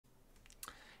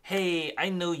Hey, I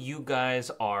know you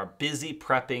guys are busy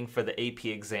prepping for the AP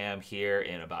exam here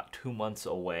in about 2 months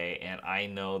away, and I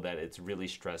know that it's really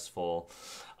stressful.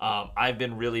 I've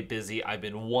been really busy. I've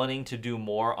been wanting to do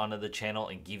more onto the channel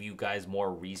and give you guys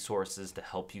more resources to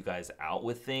help you guys out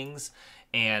with things.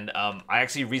 And I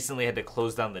actually recently had to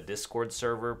close down the Discord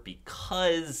server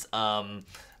because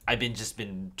I've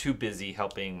been too busy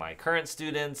helping my current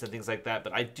students and things like that.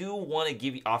 But I do want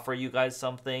to offer you guys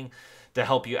something to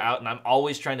help you out, and I'm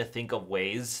always trying to think of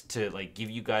ways to like give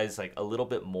you guys like a little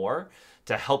bit more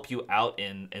to help you out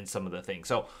in some of the things.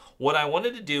 So what I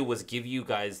wanted to do was give you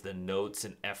guys the notes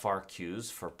and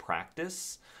FRQs for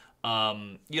practice.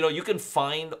 You can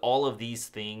find all of these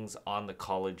things on the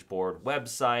College Board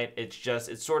website.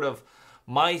 It's sort of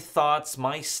my thoughts,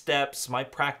 my steps, my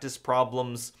practice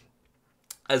problems,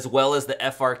 as well as the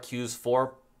FRQs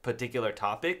for particular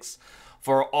topics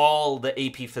for all the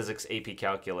AP Physics, AP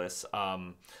Calculus.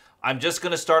 I'm just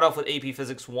going to start off with AP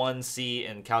Physics 1C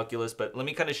and Calculus, but let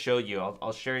me kind of show you.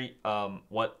 I'll share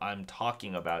what I'm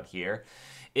talking about here.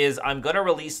 I'm going to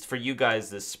release for you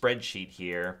guys this spreadsheet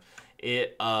here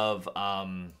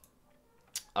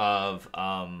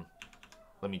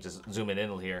let me just zoom it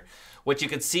in here. What you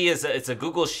can see is that it's a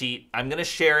Google Sheet. I'm going to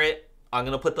share it. I'm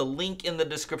going to put the link in the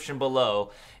description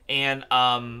below. And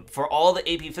for all the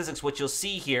AP Physics, what you'll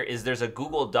see here is there's a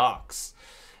Google Docs.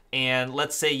 And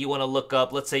let's say you want to look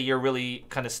up, let's say you're really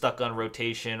kind of stuck on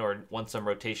rotation or want some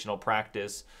rotational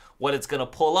practice. What it's going to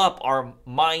pull up are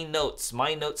my notes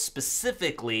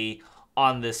specifically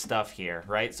on this stuff here,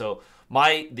 right? So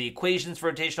the equations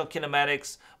for rotational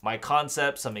kinematics, my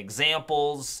concepts, some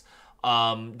examples.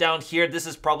 Down here, this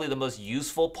is probably the most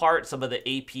useful part, some of the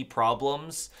AP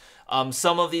problems.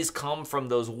 Some of these come from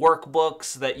those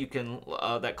workbooks that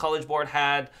that College Board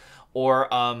had, or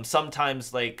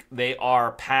sometimes like they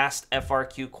are past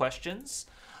FRQ questions.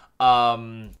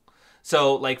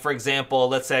 So like for example,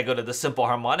 let's say I go to the simple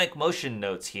harmonic motion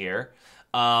notes here.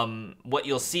 What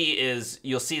you'll see is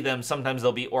them sometimes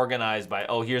they'll be organized by,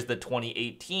 oh, here's the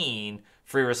 2018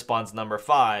 free response number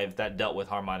 5 that dealt with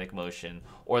harmonic motion,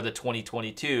 or the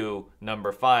 2022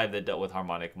 number 5 that dealt with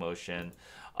harmonic motion.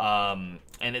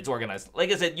 And it's organized.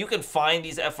 Like I said, you can find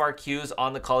these FRQs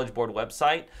on the College Board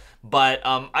website, but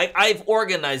I've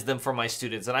organized them for my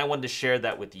students, and I wanted to share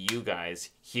that with you guys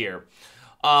here.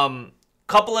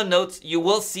 Couple of notes, you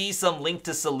will see some link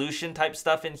to solution type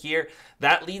stuff in here.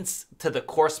 That leads to the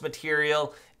course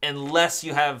material. Unless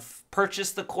you have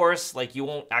purchased the course, like you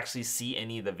won't actually see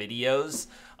any of the videos.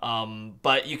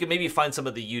 But you can maybe find some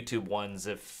of the YouTube ones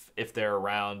if they're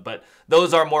around. But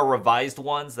those are more revised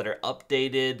ones that are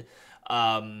updated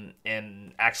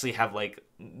and actually have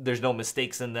there's no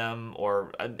mistakes in them,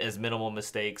 or as minimal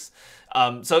mistakes.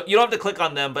 So you don't have to click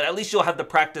on them, but at least you'll have the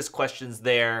practice questions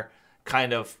there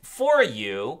kind of for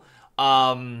you.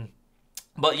 But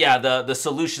yeah, the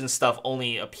solution stuff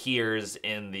only appears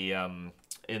in the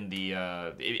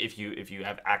if you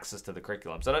have access to the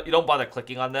curriculum. So you don't bother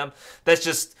clicking on them. That's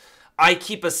just, I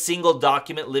keep a single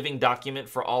document, living document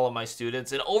for all of my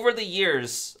students. And over the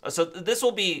years, so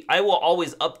I will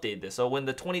always update this. So when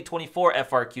the 2024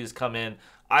 FRQs come in,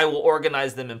 I will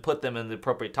organize them and put them in the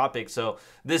appropriate topic. So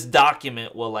this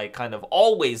document will kind of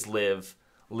always live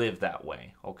that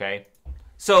way, okay?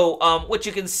 So what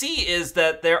you can see is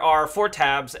that there are 4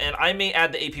 tabs, and I may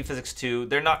add the AP Physics 2.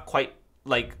 They're not quite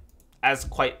as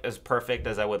perfect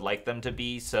as I would like them to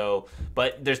be. So,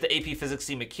 but there's the AP Physics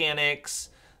C Mechanics,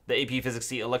 the AP Physics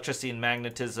C Electricity and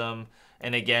Magnetism,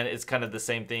 and again, it's kind of the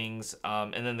same things.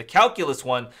 And then the Calculus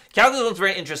one's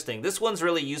very interesting. This one's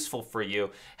really useful for you.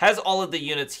 Has all of the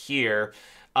units here.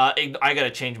 I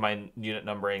gotta change my unit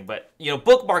numbering, but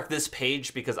bookmark this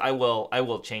page because I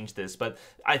will change this. But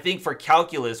I think for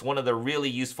Calculus, one of the really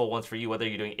useful ones for you, whether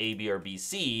you're doing A, B, or B,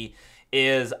 C,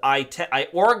 is I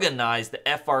organize the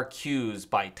FRQs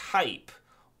by type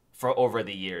for over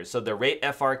the years. So the rate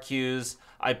FRQs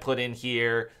I put in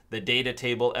here, the data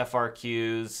table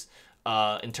FRQs,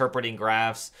 interpreting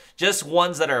graphs, just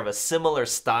ones that are of a similar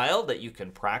style that you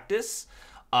can practice.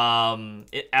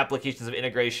 Applications of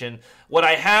integration. What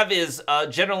I have is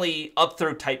generally up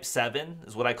through type 7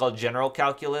 is what I call general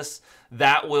calculus.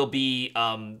 That will be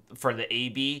for the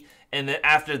AB. And then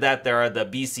after that, there are the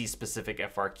BC specific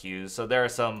FRQs. So there are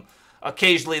some,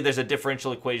 occasionally there's a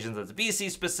differential equations that's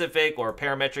BC specific, or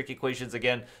parametric equations,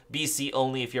 again, BC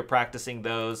only if you're practicing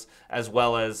those, as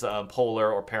well as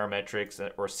polar or parametrics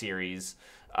or series.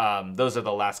 Those are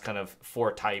the last kind of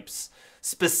 4 types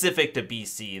specific to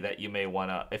BC that you may want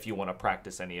to, if you want to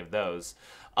practice any of those.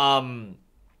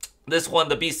 This one,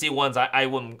 the BC ones,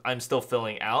 I'm still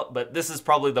filling out, but this is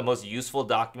probably the most useful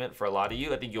document for a lot of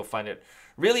you. I think you'll find it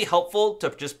really helpful to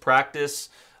just practice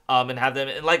and have them.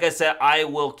 And like I said, I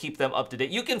will keep them up to date.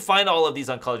 You can find all of these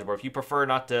on College Board if you prefer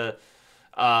not to.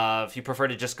 If you prefer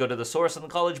to just go to the source on the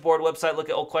College Board website, look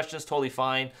at old questions, totally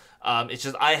fine. It's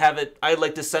just I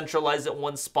like to centralize it in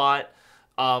one spot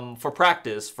for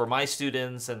practice for my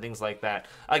students and things like that.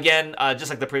 Again, just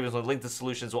like the previous one, link to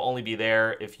solutions will only be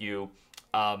there if you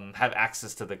have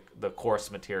access to the course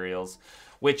materials,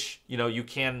 which you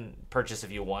can purchase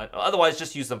if you want. Otherwise,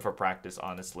 just use them for practice,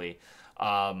 honestly.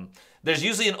 There's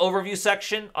usually an overview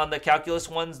section on the calculus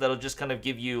ones that'll just kind of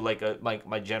give you like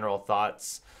my general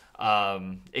thoughts.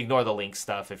 Ignore the link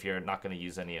stuff if you're not going to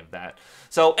use any of that.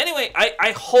 So anyway,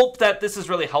 I hope that this is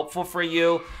really helpful for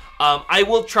you. I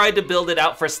will try to build it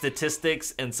out for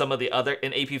statistics and some of the other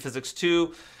in AP Physics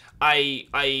 2.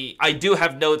 I do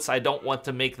have notes. I don't want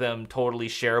to make them totally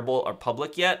shareable or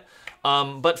public yet.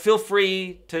 But feel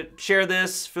free to share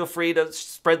this. Feel free to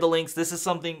spread the links. This is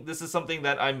something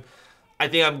that I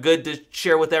think I'm good to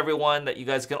share with everyone that you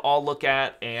guys can all look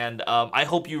at. And I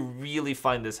hope you really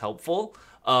find this helpful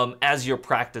as you're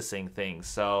practicing things.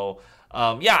 So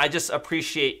yeah, I just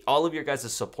appreciate all of your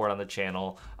guys' support on the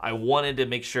channel. I wanted to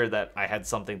make sure that I had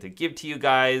something to give to you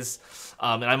guys.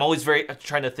 And I'm always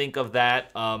trying to think of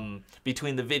that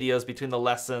between the videos, between the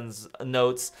lessons,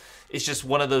 notes. It's just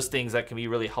one of those things that can be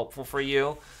really helpful for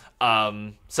you.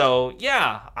 So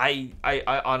yeah,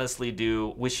 I honestly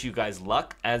do wish you guys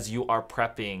luck as you are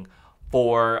prepping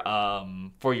for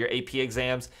your AP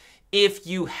exams. If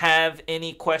you have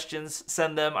any questions,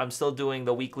 send them. I'm still doing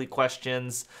the weekly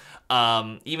questions.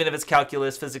 Even if it's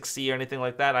calculus, physics C, or anything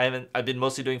like that. I've been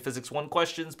mostly doing physics 1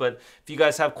 questions, but if you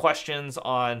guys have questions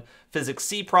on physics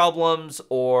C problems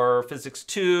or physics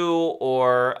 2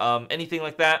 or anything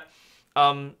like that,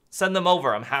 send them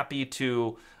over. I'm happy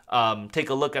to take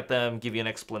a look at them, give you an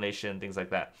explanation, things like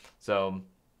that. So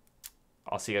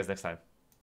I'll see you guys next time.